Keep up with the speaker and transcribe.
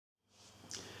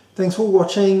Thanks for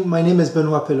watching. My name is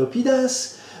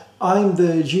Pelopidas. I'm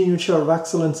the Junior Chair of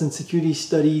Excellence in Security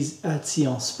Studies at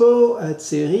Sciences Po, at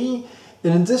CERI.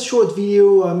 And in this short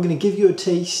video, I'm going to give you a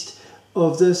taste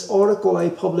of this article I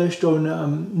published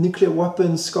on nuclear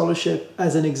weapons scholarship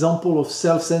as an example of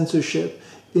self-censorship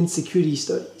in security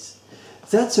studies.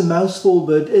 That's a mouthful,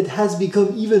 but it has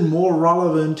become even more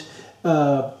relevant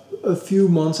a few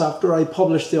months after I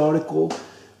published the article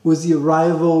with the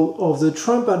arrival of the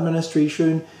Trump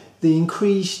administration, the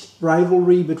increased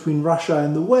rivalry between Russia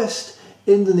and the West,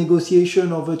 and the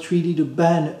negotiation of a treaty to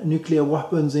ban nuclear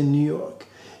weapons in New York.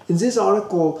 In this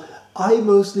article, I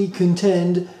mostly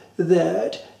contend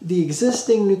that the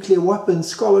existing nuclear weapons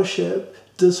scholarship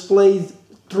displays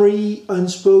three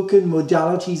unspoken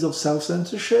modalities of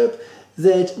self-censorship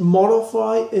that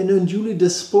modify and unduly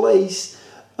displace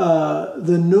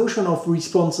the notion of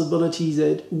responsibility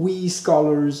that we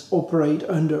scholars operate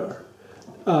under.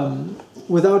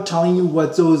 Without telling you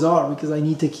what those are, because I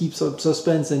need to keep some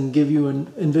suspense and give you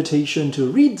an invitation to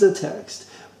read the text,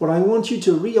 what I want you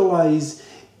to realize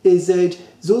is that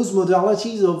those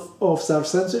modalities of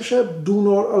self-censorship do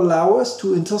not allow us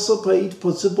to anticipate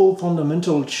possible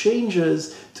fundamental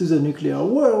changes to the nuclear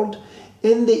world,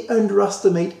 and they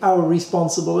underestimate our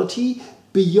responsibility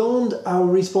beyond our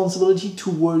responsibility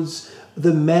towards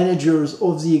the managers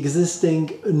of the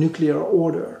existing nuclear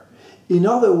order. In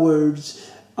other words,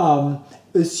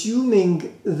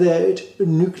 assuming that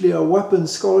nuclear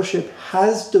weapons scholarship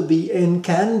has to be and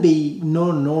can be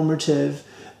non-normative,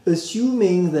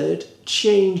 assuming that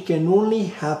change can only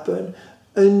happen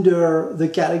under the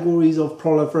categories of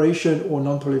proliferation or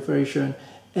non-proliferation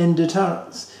and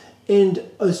deterrence, and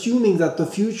assuming that the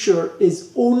future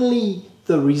is only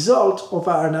the result of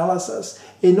our analysis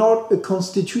and not a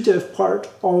constitutive part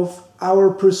of our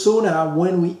persona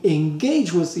when we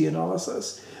engage with the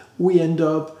analysis, we end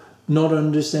up not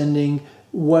understanding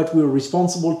what we're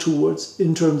responsible towards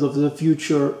in terms of the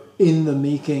future in the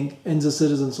making and the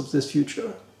citizens of this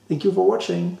future. Thank you for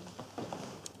watching.